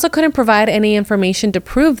 but he also couldn't provide any information to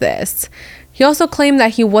prove this. He also claimed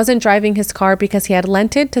that he wasn't driving his car because he had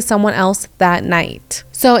lent it to someone else that night.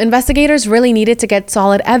 So investigators really needed to get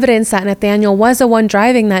solid evidence that Nathaniel was the one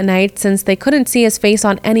driving that night since they couldn't see his face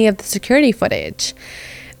on any of the security footage.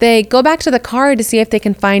 They go back to the car to see if they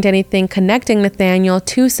can find anything connecting Nathaniel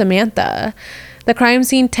to Samantha. The crime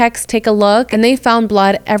scene techs take a look and they found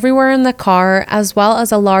blood everywhere in the car, as well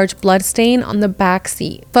as a large blood stain on the back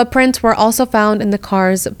seat. Footprints were also found in the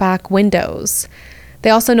car's back windows. They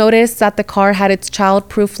also noticed that the car had its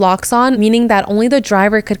child-proof locks on, meaning that only the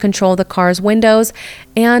driver could control the car's windows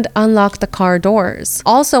and unlock the car doors.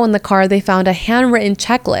 Also in the car, they found a handwritten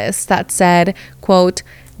checklist that said, quote,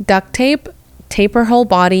 duct tape, taper whole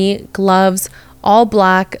body, gloves, all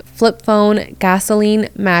black, flip phone, gasoline,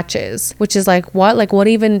 matches, which is like what? Like what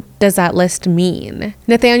even does that list mean?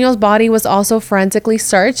 Nathaniel's body was also forensically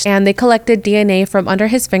searched and they collected DNA from under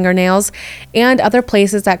his fingernails and other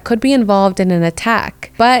places that could be involved in an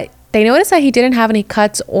attack. But they noticed that he didn't have any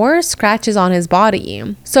cuts or scratches on his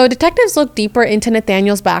body. So detectives looked deeper into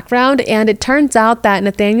Nathaniel's background, and it turns out that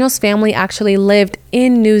Nathaniel's family actually lived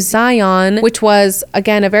in New Zion, which was,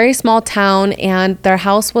 again, a very small town, and their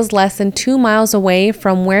house was less than 2 miles away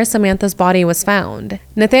from where Samantha's body was found.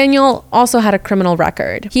 Nathaniel also had a criminal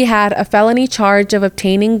record. He had a felony charge of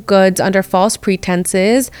obtaining goods under false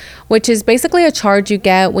pretenses, which is basically a charge you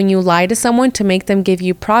get when you lie to someone to make them give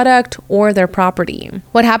you product or their property.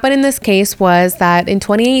 What happened in this case was that in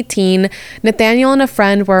 2018, Nathaniel and a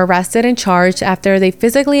friend were arrested and charged after they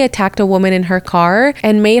physically attacked a woman in her car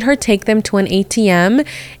and made her take them to an ATM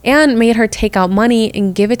and made her take out money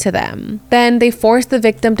and give it to them. Then they forced the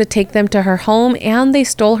victim to take them to her home and they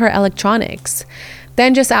stole her electronics.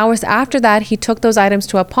 Then just hours after that, he took those items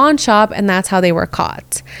to a pawn shop and that's how they were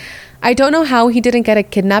caught. I don't know how he didn't get a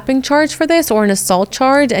kidnapping charge for this or an assault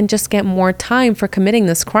charge and just get more time for committing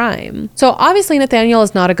this crime. So obviously Nathaniel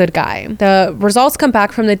is not a good guy. The results come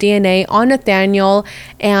back from the DNA on Nathaniel,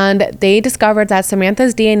 and they discovered that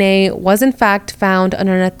Samantha's DNA was in fact found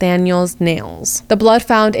under Nathaniel's nails. The blood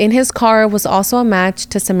found in his car was also a match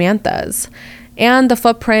to Samantha's, and the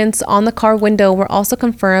footprints on the car window were also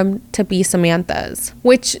confirmed to be Samantha's,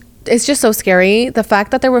 which is just so scary. The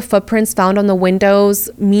fact that there were footprints found on the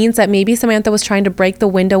windows means that maybe Samantha was trying to break the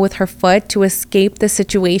window with her foot to escape the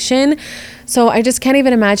situation. So I just can't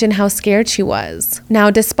even imagine how scared she was.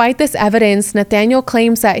 Now, despite this evidence, Nathaniel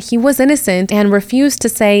claims that he was innocent and refused to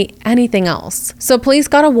say anything else. So police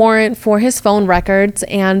got a warrant for his phone records,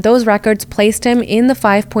 and those records placed him in the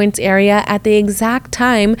 5 Points area at the exact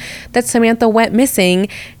time that Samantha went missing,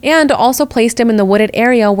 and also placed him in the wooded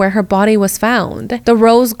area where her body was found. The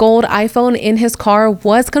rose gold iPhone in his car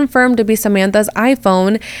was confirmed to be Samantha's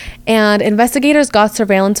iPhone, and investigators got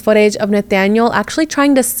surveillance footage of Nathaniel actually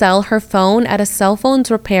trying to sell her phone at a cell phones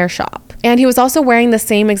repair shop. And he was also wearing the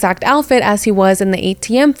same exact outfit as he was in the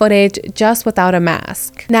ATM footage, just without a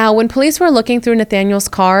mask. Now, when police were looking through Nathaniel's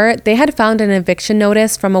car, they had found an eviction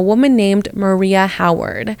notice from a woman named Maria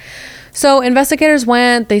Howard. So investigators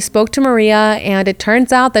went, they spoke to Maria, and it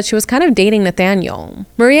turns out that she was kind of dating Nathaniel.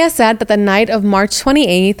 Maria said that the night of March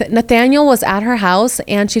 28th, Nathaniel was at her house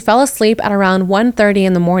and she fell asleep at around 1:30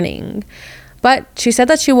 in the morning. But she said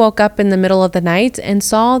that she woke up in the middle of the night and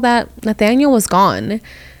saw that Nathaniel was gone.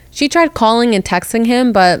 She tried calling and texting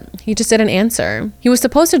him, but he just didn't answer. He was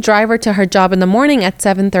supposed to drive her to her job in the morning at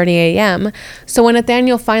 7:30 a.m. So when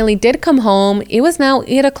Nathaniel finally did come home, it was now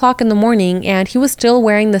 8 o'clock in the morning and he was still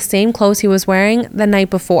wearing the same clothes he was wearing the night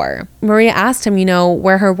before. Maria asked him,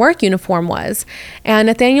 where her work uniform was. And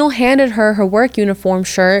Nathaniel handed her her work uniform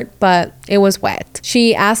shirt, but it was wet.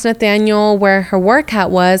 She asked Nathaniel where her work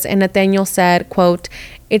hat was, and Nathaniel said, quote,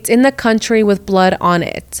 "It's in the country with blood on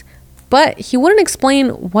it." But he wouldn't explain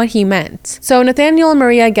what he meant. So Nathaniel and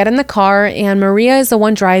Maria get in the car, and Maria is the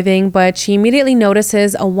one driving, but she immediately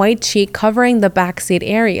notices a white sheet covering the backseat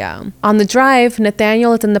area. On the drive,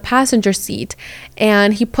 Nathaniel is in the passenger seat,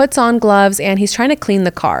 and he puts on gloves and he's trying to clean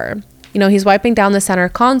the car. He's wiping down the center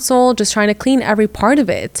console, just trying to clean every part of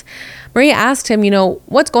it. Maria asked him,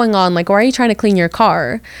 what's going on? Why are you trying to clean your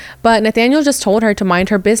car? But Nathaniel just told her to mind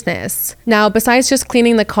her business. Now, besides just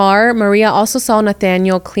cleaning the car, Maria also saw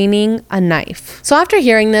Nathaniel cleaning a knife. So after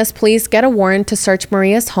hearing this, police get a warrant to search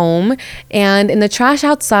Maria's home, and in the trash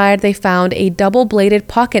outside, they found a double-bladed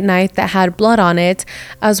pocket knife that had blood on it,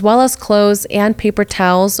 as well as clothes and paper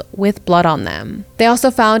towels with blood on them. They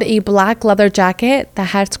also found a black leather jacket that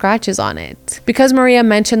had scratches on it. Because Maria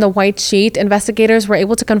mentioned the white sheet, investigators were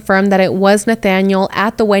able to confirm that it was Nathaniel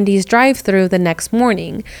at the Wendy's drive-thru the next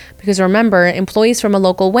morning. Because remember, employees from a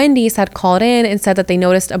local Wendy's had called in and said that they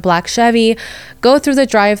noticed a black Chevy go through the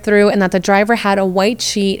drive-thru and that the driver had a white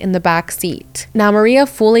sheet in the back seat. Now, Maria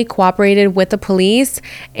fully cooperated with the police,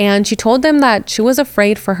 and she told them that she was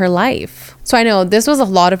afraid for her life. So I know this was a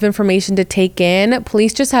lot of information to take in.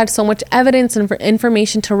 Police just had so much evidence and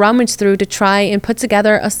information to rummage through to try and put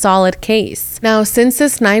together a solid case. Now, since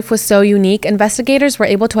this knife was so unique, investigators were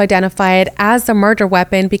able to identify it as the murder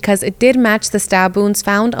weapon because it did match the stab wounds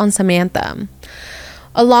found on Samantha.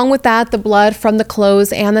 Along with that, the blood from the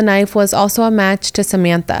clothes and the knife was also a match to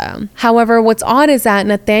Samantha. However, what's odd is that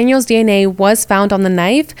Nathaniel's DNA was found on the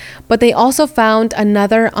knife, but they also found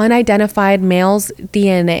another unidentified male's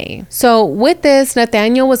DNA. So with this,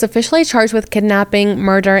 Nathaniel was officially charged with kidnapping,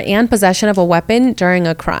 murder, and possession of a weapon during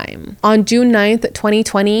a crime. On June 9th,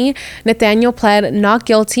 2020, Nathaniel pled not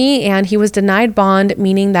guilty and he was denied bond,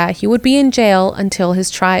 meaning that he would be in jail until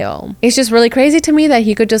his trial. It's just really crazy to me that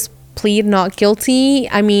he could just plead not guilty.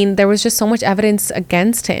 I mean, there was just so much evidence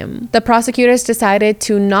against him. The prosecutors decided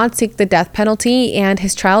to not seek the death penalty, and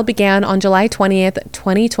his trial began on July 20th,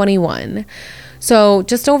 2021. So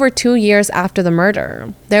just over 2 years after the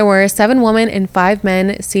murder, there were 7 women and 5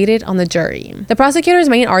 men seated on the jury. The prosecutor's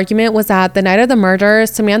main argument was that the night of the murder,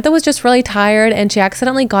 Samantha was just really tired and she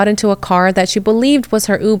accidentally got into a car that she believed was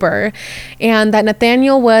her Uber, and that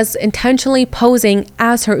Nathaniel was intentionally posing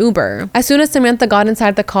as her Uber. As soon as Samantha got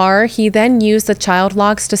inside the car, he then used the child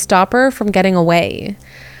locks to stop her from getting away.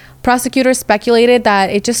 Prosecutors speculated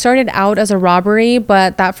that it just started out as a robbery,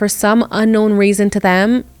 but that for some unknown reason to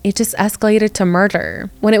them, it just escalated to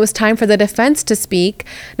murder. When it was time for the defense to speak,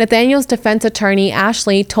 Nathaniel's defense attorney,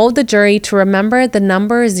 Ashley, told the jury to remember the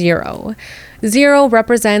number 0. 0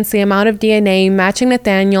 represents the amount of DNA matching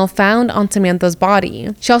Nathaniel found on Samantha's body.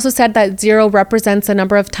 She also said that 0 represents the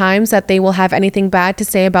number of times that they will have anything bad to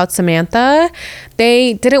say about Samantha.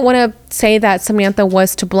 They didn't want to say that Samantha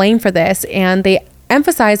was to blame for this, and they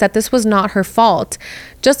emphasized that this was not her fault,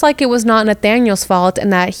 just like it was not Nathaniel's fault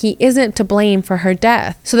and that he isn't to blame for her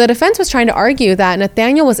death. So the defense was trying to argue that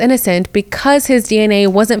Nathaniel was innocent because his DNA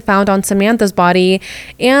wasn't found on Samantha's body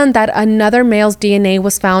and that another male's DNA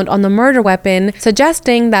was found on the murder weapon,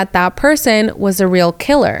 suggesting that that person was a real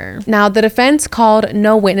killer. Now, the defense called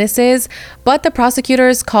no witnesses, but the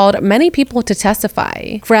prosecutors called many people to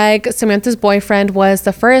testify. Greg, Samantha's boyfriend, was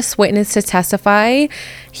the first witness to testify.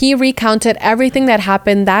 He recounted everything that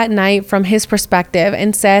happened that night from his perspective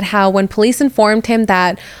and said how when police informed him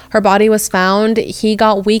that her body was found, he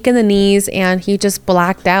got weak in the knees and he just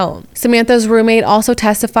blacked out. Samantha's roommate also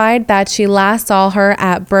testified that she last saw her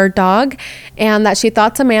at Bird Dog and that she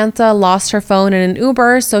thought Samantha lost her phone in an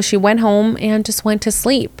Uber, so she went home and just went to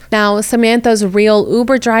sleep. Now, Samantha's real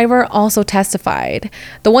Uber driver also testified,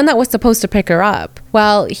 the one that was supposed to pick her up.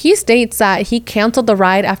 Well, he states that he canceled the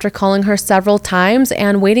ride after calling her several times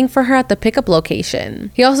and waiting for her at the pickup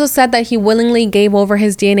location. He also said that he willingly gave over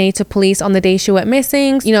his DNA to police on the day she went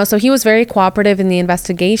missing, so he was very cooperative in the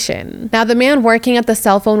investigation. Now, the man working at the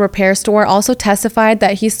cell phone repair store also testified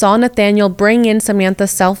that he saw Nathaniel bring in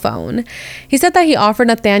Samantha's cell phone. He said that he offered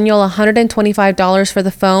Nathaniel $125 for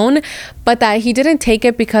the phone, but that he didn't take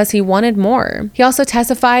it because he wanted more. He also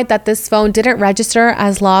testified that this phone didn't register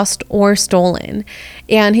as lost or stolen.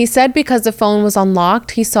 And he said because the phone was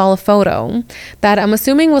unlocked, he saw a photo that I'm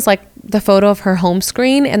assuming was like the photo of her home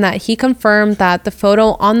screen, and that he confirmed that the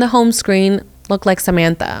photo on the home screen looked like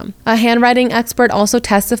Samantha. A handwriting expert also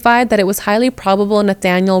testified that it was highly probable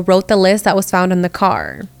Nathaniel wrote the list that was found in the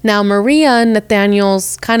car. Now, Maria,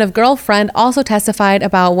 Nathaniel's kind of girlfriend, also testified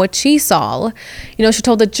about what she saw. She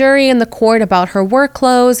told the jury and the court about her work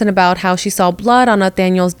clothes and about how she saw blood on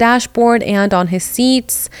Nathaniel's dashboard and on his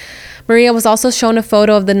seats. Maria was also shown a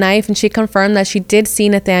photo of the knife, and she confirmed that she did see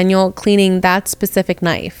Nathaniel cleaning that specific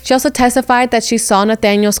knife. She also testified that she saw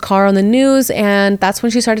Nathaniel's car on the news, and that's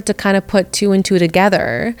when she started to kind of put 2 and 2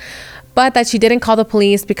 together, but that she didn't call the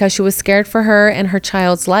police because she was scared for her and her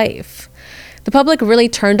child's life. The public really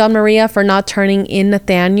turned on Maria for not turning in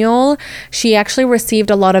Nathaniel. She actually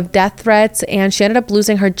received a lot of death threats, and she ended up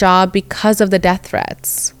losing her job because of the death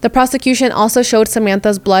threats. The prosecution also showed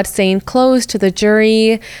Samantha's blood-stained clothes to the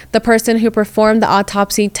jury. The person who performed the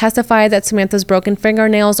autopsy testified that Samantha's broken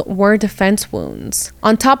fingernails were defense wounds.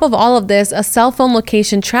 On top of all of this, a cell phone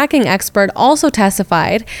location tracking expert also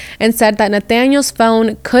testified and said that Nathaniel's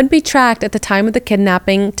phone could be tracked at the time of the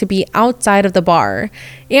kidnapping to be outside of the bar,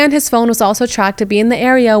 and his phone was also tracked to be in the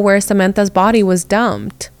area where Samantha's body was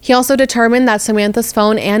dumped. He also determined that Samantha's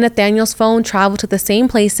phone and Nathaniel's phone traveled to the same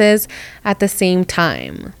places at the same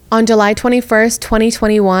time. On July 21st,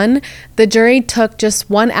 2021, the jury took just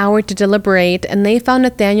 1 hour to deliberate, and they found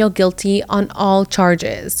Nathaniel guilty on all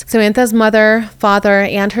charges. Samantha's mother, father,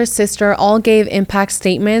 and her sister all gave impact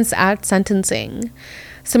statements at sentencing.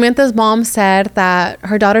 Samantha's mom said that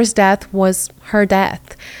her daughter's death was her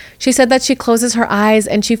death. She said that she closes her eyes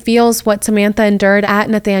and she feels what Samantha endured at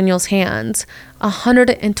Nathaniel's hands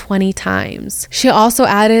 120 times. She also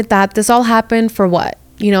added that this all happened for what?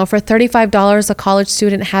 For $35 a college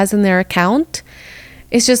student has in their account.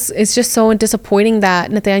 It's just so disappointing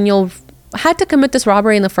that Nathaniel had to commit this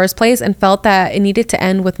robbery in the first place and felt that it needed to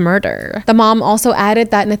end with murder. The mom also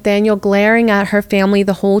added that Nathaniel glaring at her family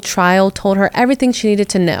the whole trial told her everything she needed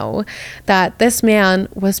to know, that this man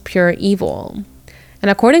was pure evil. And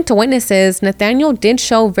according to witnesses, Nathaniel did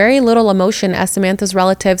show very little emotion as Samantha's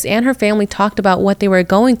relatives and her family talked about what they were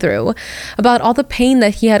going through, about all the pain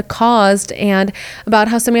that he had caused, and about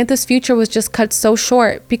how Samantha's future was just cut so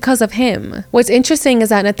short because of him. What's interesting is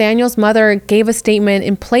that Nathaniel's mother gave a statement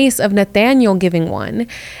in place of Nathaniel giving one,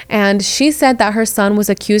 and she said that her son was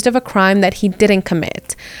accused of a crime that he didn't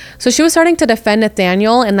commit. So she was starting to defend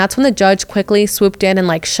Nathaniel, and that's when the judge quickly swooped in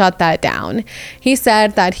and shut that down. He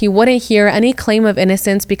said that he wouldn't hear any claim of innocence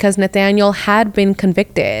innocence because Nathaniel had been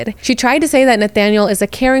convicted. She tried to say that Nathaniel is a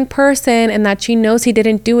caring person and that she knows he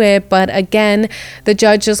didn't do it, but again, the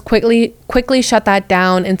judge just quickly shut that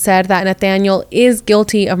down and said that Nathaniel is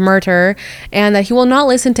guilty of murder and that he will not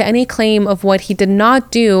listen to any claim of what he did not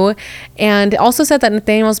do, and also said that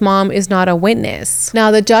Nathaniel's mom is not a witness.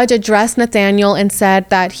 Now, the judge addressed Nathaniel and said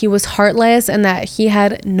that he was heartless and that he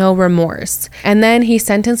had no remorse. And then he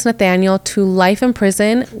sentenced Nathaniel to life in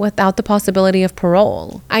prison without the possibility of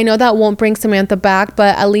parole. I know that won't bring Samantha back,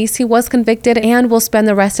 but at least he was convicted and will spend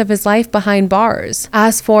the rest of his life behind bars.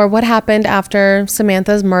 As for what happened after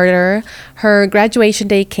Samantha's murder, her graduation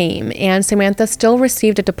day came and Samantha still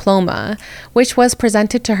received a diploma, which was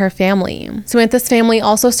presented to her family. Samantha's family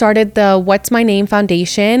also started the What's My Name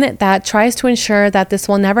Foundation that tries to ensure that this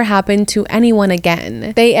will never happen to anyone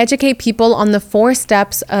again. They educate people on the 4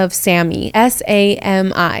 steps of SAMI,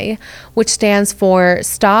 S-A-M-I, which stands for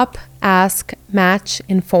Stop, Ask, Match,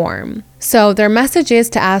 Inform. So their message is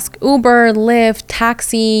to ask Uber, Lyft,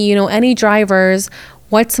 taxi, any drivers,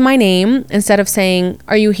 what's my name, instead of saying,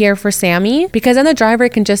 are you here for Sammy? Because then the driver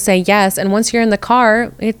can just say yes, and once you're in the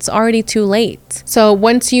car, it's already too late. So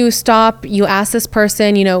once you stop, you ask this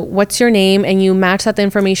person, what's your name, and you match that the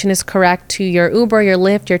information is correct to your Uber, your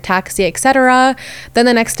Lyft, your taxi, etc. Then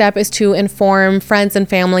the next step is to inform friends and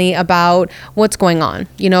family about what's going on,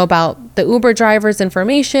 about the Uber driver's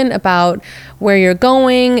information, about where you're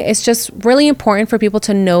going. It's just really important for people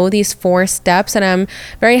to know these 4 steps, and I'm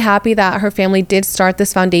very happy that her family did start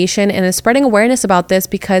this foundation and is spreading awareness about this,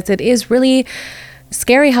 because it is really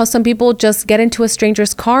scary how some people just get into a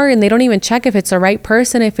stranger's car and they don't even check if it's the right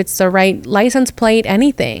person, if it's the right license plate,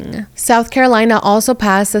 anything. South Carolina also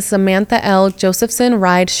passed the Samantha L. Josephson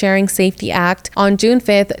Ride Sharing Safety Act on June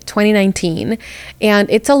 5th, 2019. And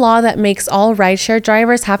it's a law that makes all rideshare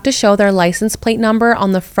drivers have to show their license plate number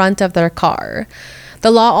on the front of their car. The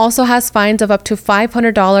law also has fines of up to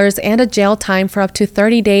 $500 and a jail time for up to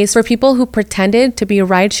 30 days for people who pretended to be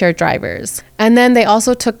rideshare drivers. And then they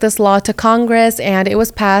also took this law to Congress and it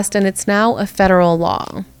was passed, and it's now a federal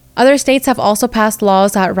law. Other states have also passed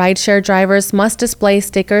laws that rideshare drivers must display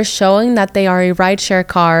stickers showing that they are a rideshare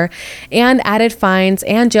car, and added fines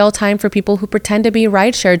and jail time for people who pretend to be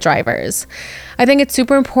rideshare drivers. I think it's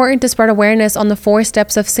super important to spread awareness on the 4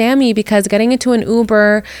 steps of SAMI, because getting into an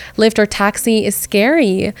Uber, Lyft, or taxi is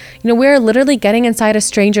scary. We're literally getting inside a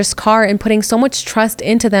stranger's car and putting so much trust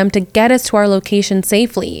into them to get us to our location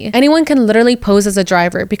safely. Anyone can literally pose as a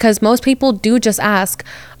driver, because most people do just ask,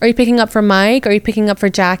 are you picking up for Mike? Are you picking up for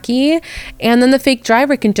Jackie? And then the fake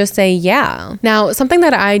driver can just say, yeah. Now, something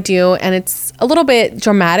that I do, and it's a little bit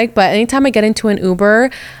dramatic, but anytime I get into an Uber,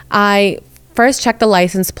 I first check the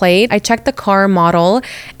license plate, I check the car model,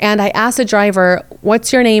 and I ask the driver,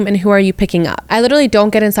 what's your name and who are you picking up? I literally don't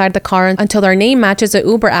get inside the car until their name matches the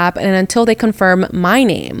Uber app and until they confirm my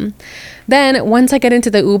name. Then once I get into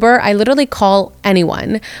the Uber, I literally call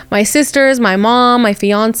anyone, my sisters, my mom, my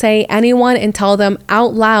fiance, anyone, and tell them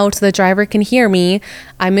out loud so the driver can hear me,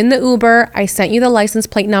 I'm in the Uber, I sent you the license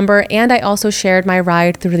plate number, and I also shared my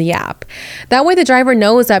ride through the app. That way the driver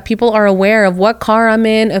knows that people are aware of what car I'm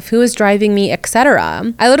in, of who is driving me,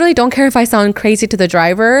 etc. I literally don't care if I sound crazy to the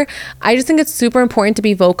driver. I just think it's super important to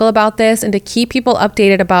be vocal about this and to keep people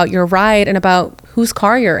updated about your ride and about whose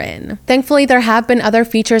car you're in. Thankfully, there have been other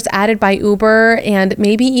features added by Uber and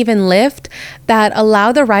maybe even Lyft that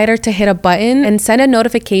allow the rider to hit a button and send a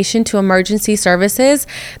notification to emergency services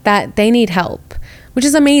that they need help, which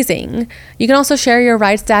is amazing. You can also share your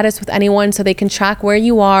ride status with anyone so they can track where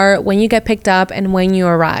you are, when you get picked up, and when you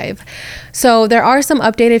arrive. So there are some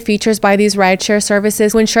updated features by these rideshare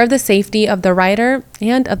services to ensure the safety of the rider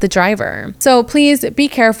and of the driver. So please be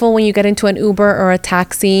careful when you get into an Uber or a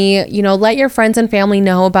taxi. Let your friends and family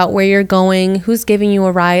know about where you're going, who's giving you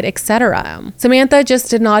a ride, etc. Samantha just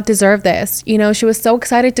did not deserve this. She was so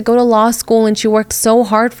excited to go to law school and she worked so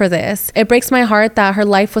hard for this. It breaks my heart that her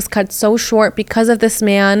life was cut so short because of this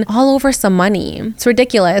man, all over some money. It's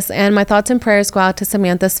ridiculous, and my thoughts and prayers go out to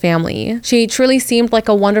Samantha's family. She truly seemed like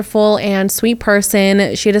a wonderful and sweet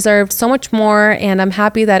person. She deserved so much more, and I'm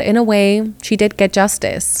happy that in a way she did get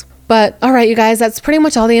justice. But all right, you guys, that's pretty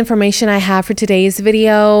much all the information I have for today's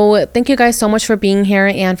video. Thank you guys so much for being here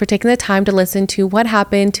and for taking the time to listen to what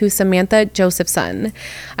happened to Samantha Josephson.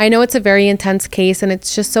 I know it's a very intense case and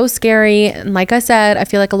it's just so scary. And like I said, I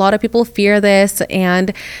feel like a lot of people fear this,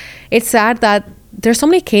 and it's sad that there's so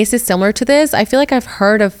many cases similar to this. I feel like I've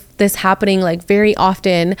heard of this happening like very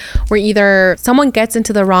often, where either someone gets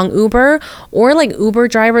into the wrong Uber or like Uber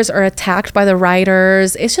drivers are attacked by the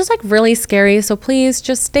riders. It's just like really scary. So please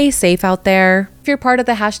just stay safe out there. If you're part of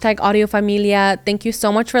the hashtag Audio Familia, thank you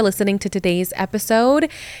so much for listening to today's episode.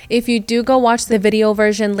 If you do go watch the video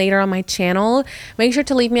version later on my channel, make sure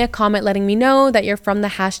to leave me a comment letting me know that you're from the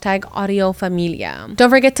hashtag Audio Familia. Don't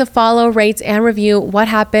forget to follow, rate, and review What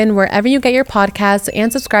Happened wherever you get your podcasts,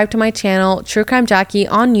 and subscribe to my channel, True Crime Jackie,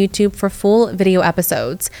 on YouTube for full video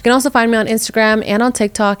episodes. You can also find me on Instagram and on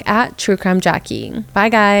TikTok at True Crime Jackie. Bye,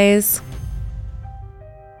 guys.